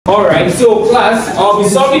Alright, so class, I'll be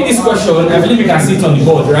solving this question. I believe you can see it on the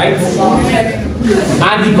board, right?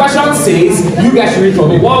 And the question says, you guys should read for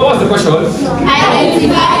me. What's the question?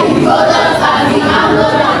 Identify the products as the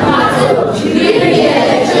anode and cathode during the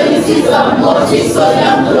electrolysis of molten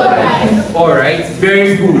sodium chloride. Alright,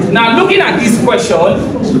 very good. Now looking at this question,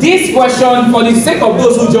 for the sake of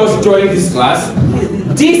those who just joined this class,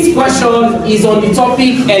 this question is on the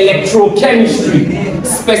topic electrochemistry,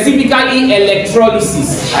 specifically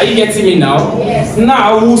electrolysis. Are you getting me now? Yes.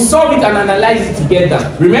 Now we'll solve it and analyze it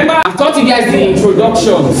together. Remember, I've taught you guys the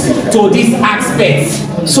introductions to these aspects.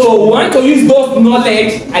 So we want to use those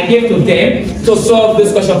knowledge I gave to them to solve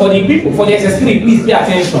this question. For the people, for the SS3, please pay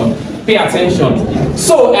attention. Pay attention.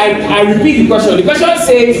 So I repeat the question. The question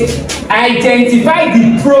says, identify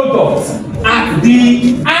the products at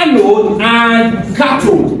the anode and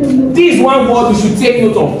cathode. This is one word we should take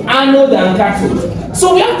note of, anode and cathode.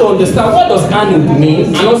 So we have to understand what does anode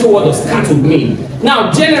mean and also what does cathode mean.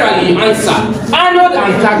 Now generally answer, anode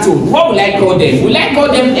and cathode, what will I call them? Will I call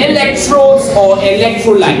them electrodes or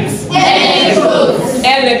electrolytes? Electrodes.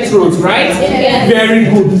 Electrodes, right? Yes. Very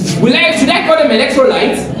good. Should I call them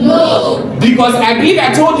electrolytes? No. Because I believe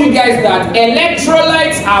I told you guys that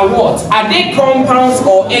electrolytes are what? Are they compounds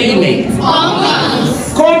or elements?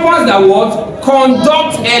 Compounds. Compounds that what?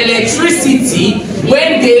 Conduct electricity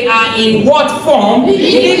when they are in what form?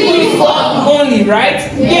 Liquid form. Only, right?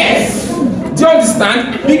 Yes. Do you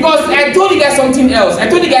understand? Because I told you guys something else. I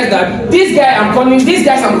told you guys that these guys I'm calling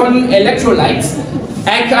electrolytes.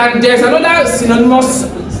 There's another synonymous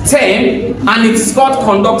term and it's called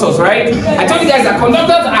conductors, right? I told you guys that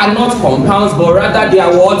conductors are not compounds, but rather they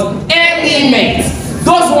are what? Elements.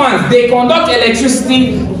 Those ones, they conduct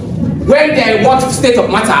electricity when they're in what state of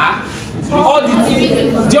matter? All the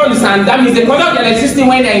do you understand? That means they conduct electricity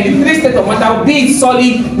when they're in the three states of matter, be it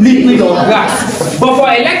solid, liquid, or gas. But for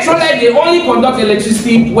electrolyte, they only conduct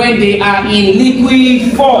electricity when they are in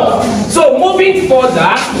liquid form. So moving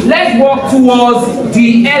further, let's walk towards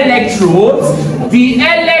the electrodes. The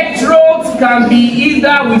electrodes can be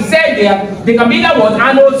either, we said they can be either what?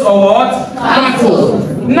 Anodes or what?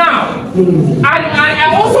 Cathodes. Now,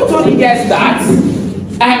 I also told you guys that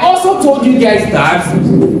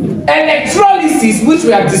electrolysis, which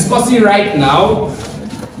we are discussing right now,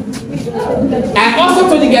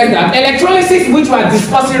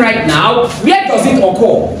 where does it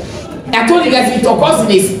occur? I told you guys it occurs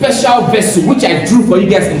in a special vessel, which I drew for you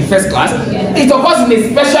guys in the first class. It occurs in a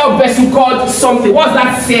special vessel called something. What's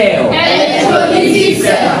that cell? Electrolytic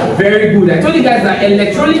cell. Very good. I told you guys that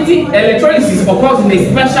electrolysis occurs in a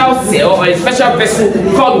special cell or a special vessel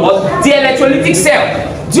called what? The electrolytic cell.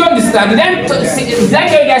 Do you understand? Did I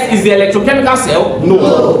tell you guys is the electrochemical cell? No.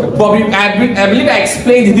 But I believe I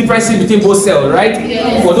explained the differences between both cells, right?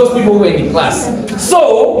 Yes. For those people who were in the class.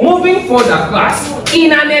 So, moving further, class,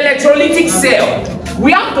 in an electrolytic cell,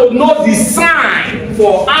 we have to know the sign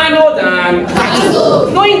for anode and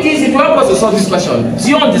cathode. Knowing this, it will help us to solve this question. Do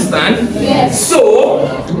you understand? Yes. So,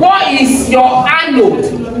 what is your anode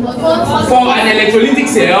for an electrolytic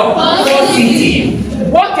cell? Positive.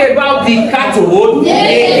 What about the cathode?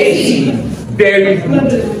 Negative. Very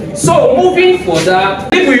good. So moving further,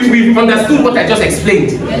 if we've understood what I just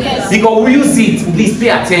explained, because we use it, please pay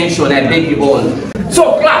attention, I beg you all.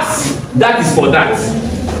 So class, that is for that.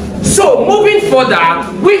 So moving further,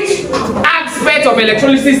 which aspect of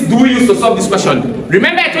electrolysis do we use to solve this question?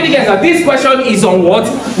 Remember I told you guys that this question is on what?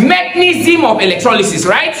 Mechanism of electrolysis,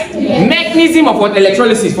 right? Yes. Mechanism of what?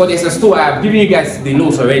 Electrolysis for the SS2. I have given you guys the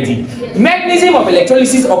notes already. Yes. Mechanism of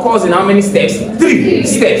electrolysis occurs in how many steps? 3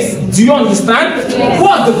 steps. Do you understand? Yes.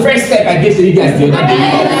 What's the first step I gave to you guys the other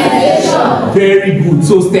day? Very good.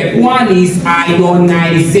 So step 1 is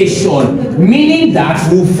ionization, meaning that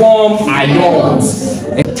we form ions.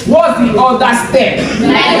 What's the other step?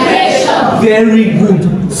 Migration. Very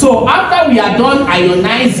good. So after we are done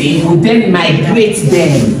ionizing, we then migrate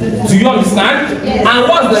them. Do you understand? Yes. And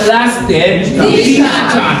what's the last step?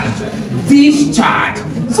 Discharge.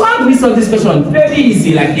 So how do we solve this question? Very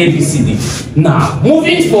easy, like ABCD. Now,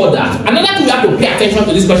 moving further, another thing we have to pay attention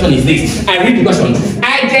to this question is this. I read the question.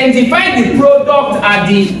 Identify the product at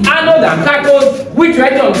the anode and cathode, which we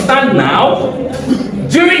understand now.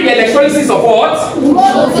 During the electrolysis of what?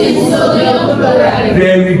 Molten sodium chloride.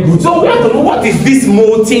 Very good. So we have to know what is this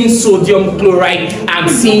molten sodium chloride I'm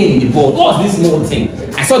seeing in the board. What's this molten?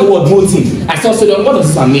 I saw the word molten. I saw sodium. What does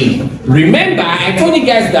this one mean? Remember, I told you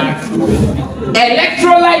guys that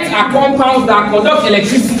electrolytes are compounds that conduct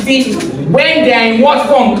electricity when they are in what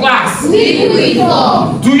form, class? Liquid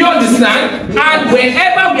form. Do you understand? And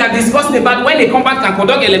whenever we are discussing about when a compound can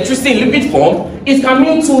conduct electricity in liquid form, it can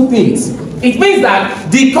mean 2 things. It means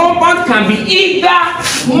that the compound can be either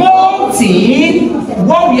molten,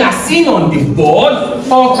 what we are seeing on the board,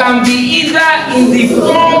 or can be either in the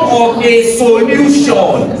form of a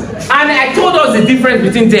solution. And I told us the difference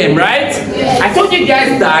between them, right? Yes. I told you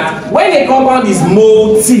guys that when a compound is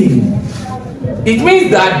molten, it means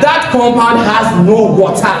that that compound has no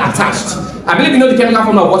water attached. I believe you know the chemical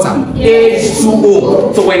formula of water. Yes.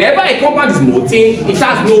 H2O. So whenever a compound is molten, it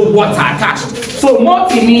has no water attached. So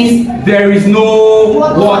molten means there is no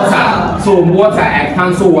water. So water, I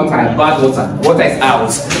cancel water, I bad water. Water is out.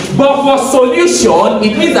 But for solution,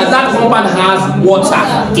 it means that that compound has water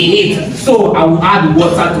in it. So I will add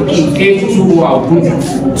water to it. H2O, I'll put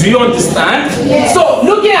it. Do you understand? Yes. So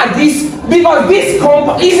looking at this, because this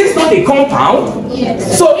compound, is this not a compound?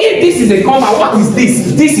 Yes. So if this is a compound, what is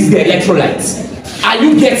this? This is the electrolyte. Are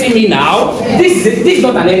you getting me now? Yes. This is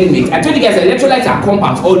not an element. I told you guys electrolytes are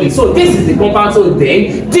compounds only. So this is the compound. So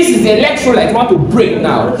then this is the electrolyte we want to break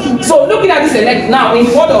now. So looking at this now, in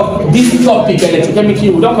front of this topic,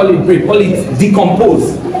 electrochemistry, we don't call it break, call it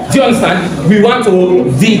decompose. Do you understand? We want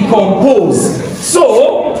to decompose.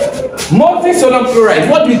 So molten sodium chloride,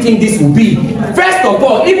 what do you think this will be? First of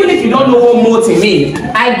all, even if you don't know what molten means,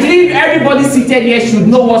 I believe everybody seated here should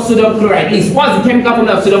know what sodium chloride is. What's the chemical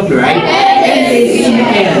formula of sodium chloride?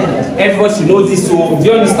 NaCl. Everybody should know this, so do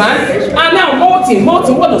you understand? And now molten, what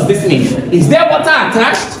does this mean? Is there water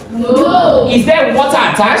attached? No. Is there water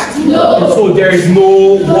attached? No. So there is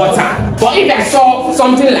no water. But if I saw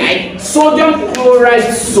something like sodium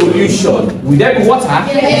chloride solution, will there be water?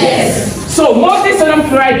 Yes. So molten sodium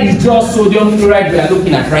chloride is just sodium chloride we are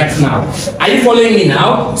looking at right now. Are you following me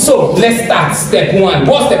now? So let's start step 1.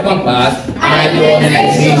 What's step 1 class?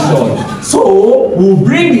 Ionization. So we'll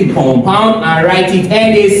bring the compound and write it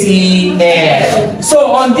NaCl.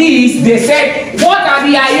 So on this, they said, what are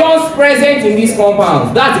the ions present in this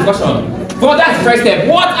compound? That's the question. But that's the first step.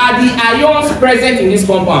 What are the ions present in this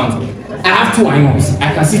compound? I have 2 ions.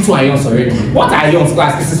 I can see 2 ions already. What are ions,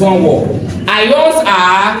 class? This is one word. Ions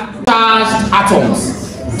are charged atoms.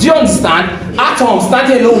 Do you understand? Atoms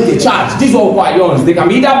standing alone with a charge. These are what ions. They can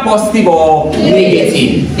be either positive or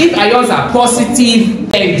negative. If ions are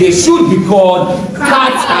positive, then they should be called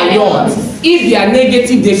cation ions. If they are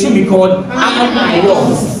negative, they should be called anion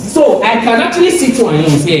ions. So I can actually see 2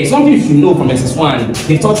 ions here. Something you should know from SS1.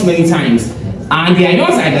 They taught many times. And the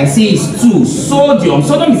ions I can see is 2. Sodium.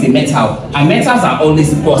 Sodium is a metal. And metals are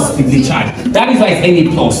always positively charged. That is why it's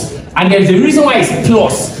Na plus. And there is a reason why it's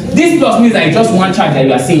plus. This plus means that it's just one charge that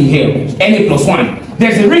you are seeing here. Na+1.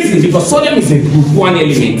 There's a reason because sodium is a group 1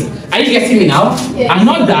 element. Are you getting me now? Yes.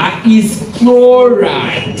 Another is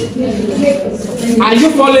chloride. Are you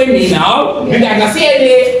following me now? Because I can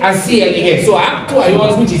see Na and Cl here. So I have 2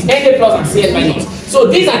 ions which is Na plus and Cl minus. So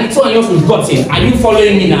these are the 2 ions we've gotten. Are you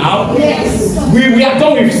following me now? Yes. We are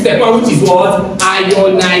done with step 1, which is what?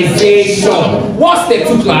 Ionization. What's step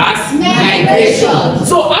 2 class? Migration.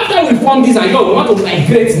 So after we form these ions, we want to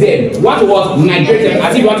migrate them. We want to what? Migrate them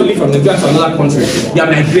as if you want to leave from Nigeria to another country. We are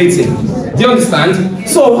migrating. Do you understand?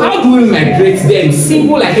 So how do we migrate them?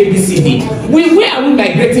 Simple like ABCD. Where are we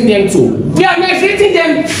migrating them to? We are migrating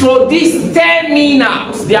them to these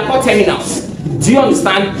terminals. They are called terminals. Do you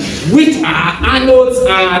understand? Which are anodes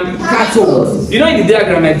and cathodes. You know in the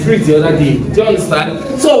diagram I drew it the other day. Do you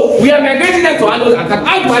understand? So we are migrating them to anodes and cathodes.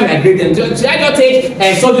 How do I migrate them? Should I just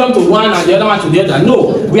take sodium to one and the other one to the other?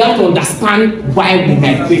 No. We have to understand why we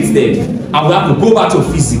migrate them. And we have to go back to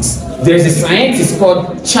physics. There's a scientist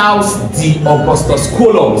called Charles D. Augustus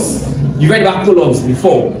Coulombs. You read about Coulombs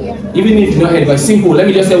before. Even if you don't heard, but simple. Let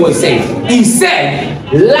me just say what he said. He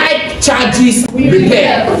said, like charges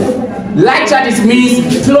repair. Like charges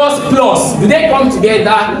means plus plus. Do they come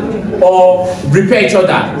together or repair each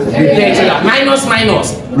other? Repair each other. Minus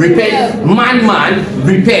minus. Repair. Man man.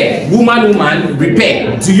 Repair. Woman woman.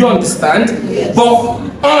 Repair. Do you understand? But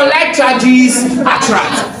unlike charges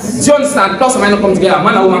attract. Do you understand? Plus and minus come together.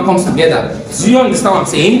 Man and woman comes together. Do you understand what I'm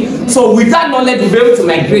saying? So with that knowledge, we'll be able to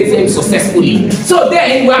migrate them successfully. So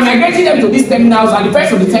then we are migrating them to these terminals, and the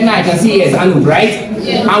first of the terminal I can see here is anode, right?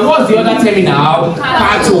 Yeah. And what's the other terminal?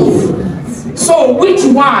 Cathode. So which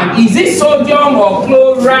one? Is it sodium or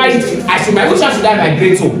chloride? Which one should I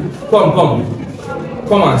migrate to?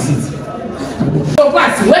 Come and sit. So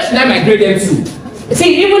class, where should I migrate them to?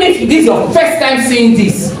 See, even if this is your first time seeing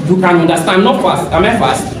this, you can understand. Not fast. Am I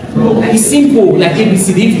fast? No. It's simple, like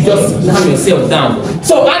ABCD, if you just calm yourself down.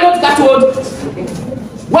 So anode, cathode.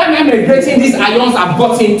 When I'm migrating, these ions are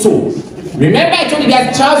gotten to. Remember I told you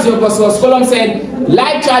guys Charles D. Augustus Coulombs said,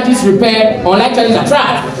 like charges repair, unlike charges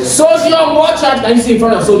attract. Sodium, what charge can you see in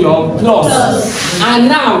front of sodium? Plus. And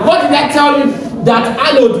now, what did I tell you that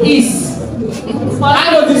anode is?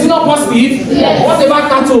 Anode is not positive. Yes. What about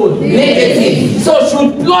cathode? Negative. So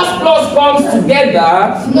should plus come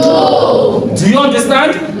together? No. Do you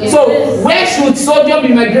understand? Yes. So where should sodium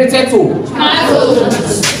be migrated to?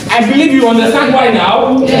 Cathode. I believe you understand why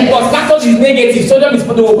now. Yes. Because cathode is negative, sodium is,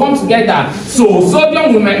 they will come together. So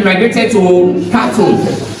sodium will be migrated to cathode.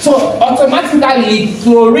 So automatically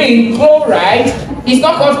chloride is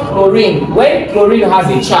not called chlorine. When chlorine has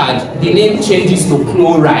a charge, the name changes to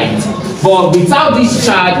chloride. But without this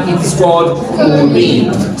charge, it is called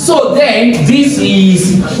chlorine. So then this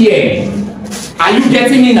is here. Are you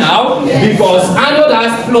getting me now? Yes. Because anode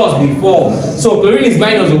has plus before. So chlorine is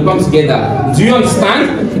minus will come together. Do you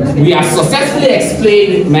understand? We have successfully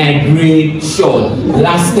explained migration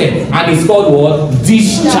last step. And it's called what?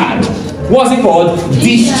 Discharge. What's it called?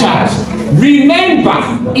 Discharge. Remember,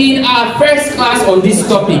 in our first class on this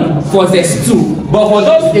topic for S2, but for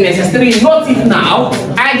those in SS3, note it now.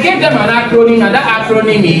 I gave them an acronym, and that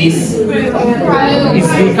acronym is the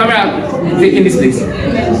camera taking this place.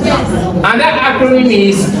 And that acronym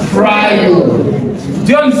is cryo.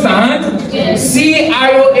 Do you understand? Yes.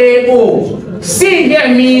 CRO. C here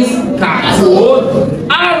means cathode.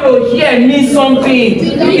 Arrow here means something.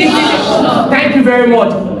 Thank you very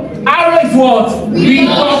much. Arrow is what?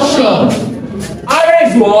 Reduction. Arrow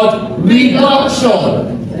is what?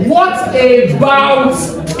 Reduction. What about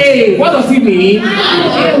A? What does it mean?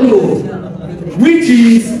 Anode. Which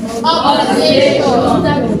is oxidation.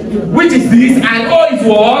 Which is this? And O is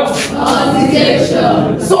what?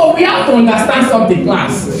 Oxidation. So we have to understand something,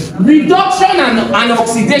 class. Reduction and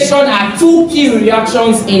oxidation are two key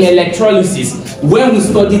reactions in electrolysis when we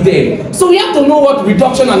study them. So we have to know what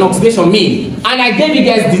reduction and oxidation mean. And I gave you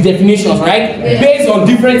guys the definitions, right? Based on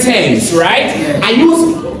different terms, right? I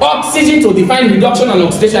use oxygen to define reduction and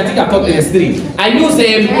oxidation. I think I taught S3. I use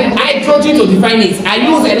hydrogen to define it. I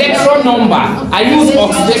use electron number. I use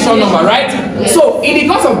oxidation number, right? So in the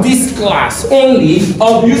course of this class only,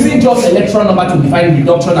 I'll be using just electron number to define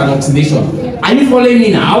reduction and oxidation. Are you following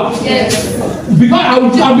me now? Yes.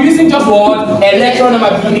 Because I'll be using just what? Electron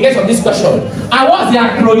number in the case of this question. And what's the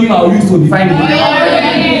acronym I'll use to define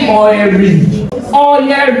it? Oil.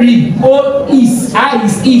 O is, I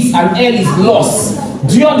is, and L is loss.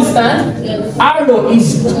 Do you understand? Yes. Arrow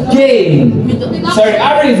is gain. Sorry,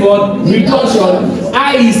 arrow is what? Reduction.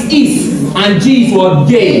 I is, and G is what?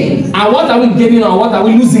 Gain. And what are we gaining or what are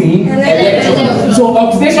we losing? Electron. So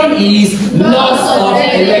oxidation is loss of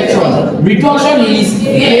electron. Reduction is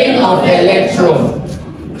gain of electron.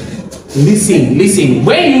 Listen.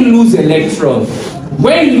 When you lose electron,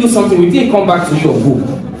 when you lose something, we didn't come back to you or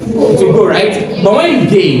go. To go, right? But when you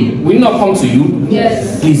gain, will not come to you.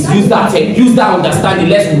 Yes. Please use that understanding.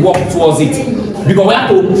 Let's work towards it. Because we have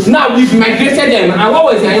to now we've migrated them. And what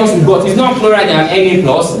was the ions we got? It's not chloride and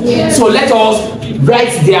Na+. Yes. So let us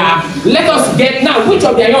write there. Let us get now which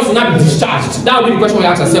of the ions will now be discharged. That will be the question we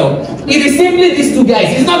ask ourselves. It is simply these two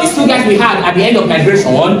guys. It's not these two guys we had at the end of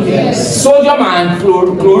migration. Yes. Sodium and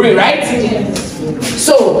chlorine, right? Yes.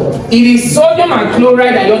 So it is sodium and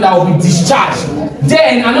chloride ion that will be discharged.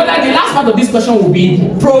 Then the last part of this question will be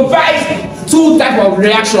provide two types of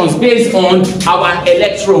reactions based on our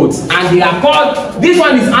electrodes, and they are called, this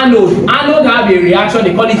one is anode. Anode have a reaction,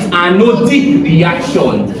 they call it anodic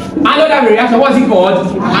reaction. Anode have a reaction, what's it called?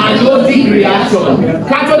 Anodic reaction.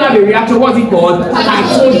 Cathode have a reaction, what's it called?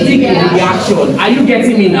 Cathodic reaction. Are you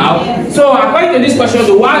getting me now? So according to this question,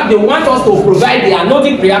 they want us to provide the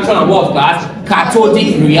anodic reaction and what class?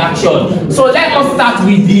 Cathodic reaction. So let us start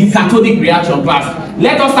with the cathodic reaction, class.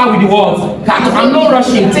 Let us start with the what? I'm not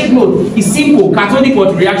rushing. Take note. It's simple. Cathodic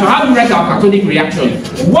what reaction? How do you write our cathodic reaction?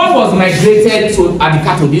 What was migrated to at the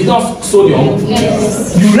cathode? It's not sodium.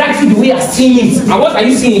 Yes. You write it the way I'm seeing it. And what are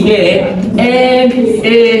you seeing here?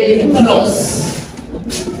 Na+.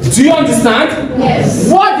 Do you understand? Yes.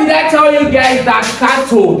 What did I tell you guys that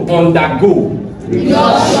cathode undergo?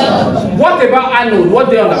 Reduction. What about anode? What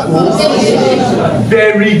they undergo?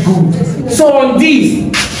 Very good. So on this,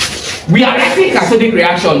 we are writing cathodic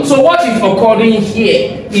reaction. So what is occurring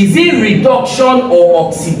here? Is it reduction or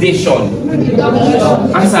oxidation?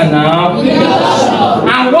 Reduction. Answer now. Reduction.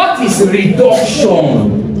 And what is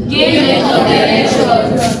reduction? Gain of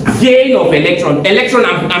electron. Gain of electron. Electron,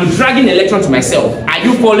 I'm dragging electron to myself. Are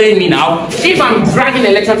you following me now? If I'm dragging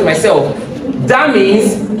electron to myself, that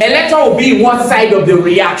means electron will be in what side of the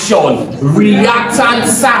reaction? Reactant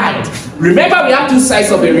side. Remember, we have two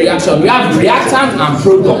sides of a reaction. We have reactant and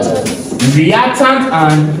product. Reactant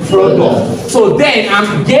and product. So then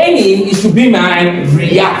I'm gaining, it should be my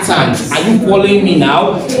reactant. Are you following me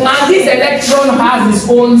now? And this electron has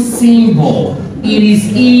its own symbol. it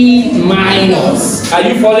is E minus. Are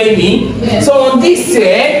you following me? Yes. So on this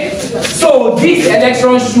side, so this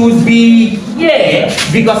electron should be here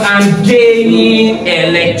because I'm gaining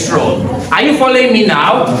electron. Are you following me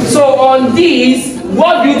now? So on this,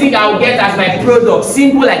 what do you think I'll get as my product?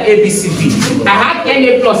 Simple like ABCD. I have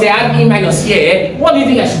Na plus, I have E minus here. What do you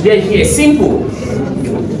think I should get here? Simple.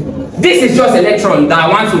 This is just electron that I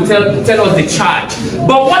want to tell us the charge.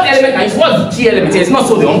 But what element is what's the key element here? It's not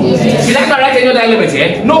sodium. Should I not write any other element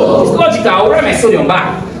here? No, it's logical. I'll write my sodium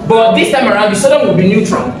back. But this time around, the sodium will be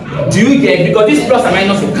neutral. Do you get? Because this plus and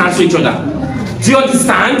minus will cancel each other. Do you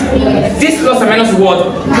understand? This plus and minus will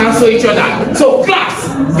what? Cancel each other. So class,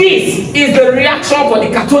 this is the reaction for the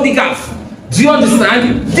cathodic half. Do you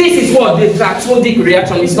understand? This is what the cathodic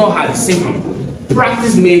reaction is. Not hard, it's simple.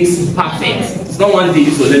 Practice makes perfect. It's not one day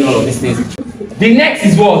you will learn all of these things. The next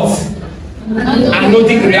is what?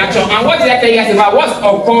 Anodic reaction. And what did I tell you guys about what's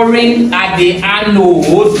occurring at the anode?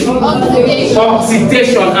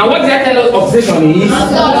 Oxidation. And what did I tell you oxidation is?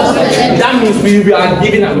 That means we are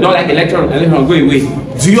giving we don't like electron go away.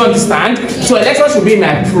 Do you understand? So electron should be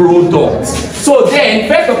my product. So then,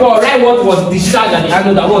 first of all, write what was discharged at the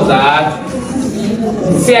anode. That was that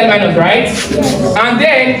Cl minus, right? And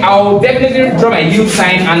then I'll definitely draw my yield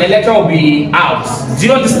sign and electron will be out. Do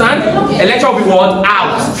you understand? Electron will be what?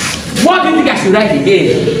 Out. What do you think I should write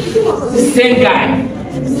again? Same guy.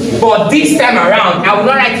 But this time around, I will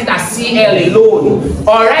not write it as Cl alone.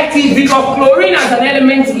 Or write it because chlorine as an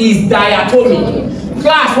element is diatomic.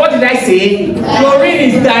 Class, what did I say? Chlorine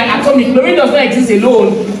is diatomic. Chlorine does not exist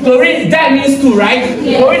alone. Chlorine, that means 2, right?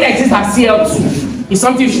 Chlorine exists as Cl2. It's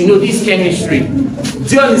something you should know. This chemistry.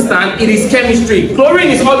 Do you understand? It is chemistry. Chlorine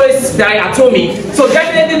is always diatomic. So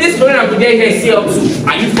definitely this chlorine I'm today here is Cl2.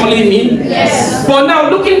 Are you following me? Yes. But now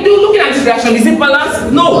looking at this reaction, is it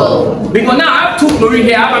balanced? No. Because now I have 2 chlorine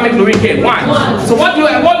here, I have chlorine here. 1. So what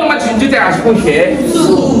number should you take as put here?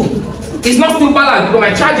 2. It's not still balanced because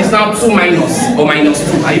my charge is now 2 minus or minus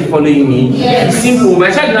 2. Are you following me? Yes. It's simple.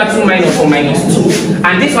 My charge is now 2 minus or minus 2.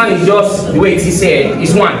 And this one is just the way it is here.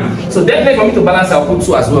 It's 1. So definitely for me to balance, I'll put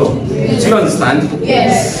 2 as well. Do you understand?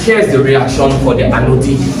 Yes. Here's the reaction for the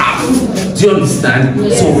anodic half. Do you understand?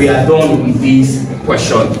 Yes. So we are done with this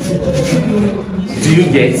question. Do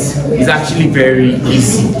you get? It's actually very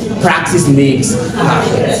easy. Practice makes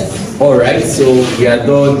perfect. Alright, so we are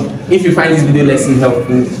done. If you find this video lesson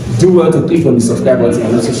helpful, do well to click on the subscribe button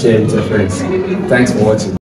and also share it with your friends. Thanks for watching.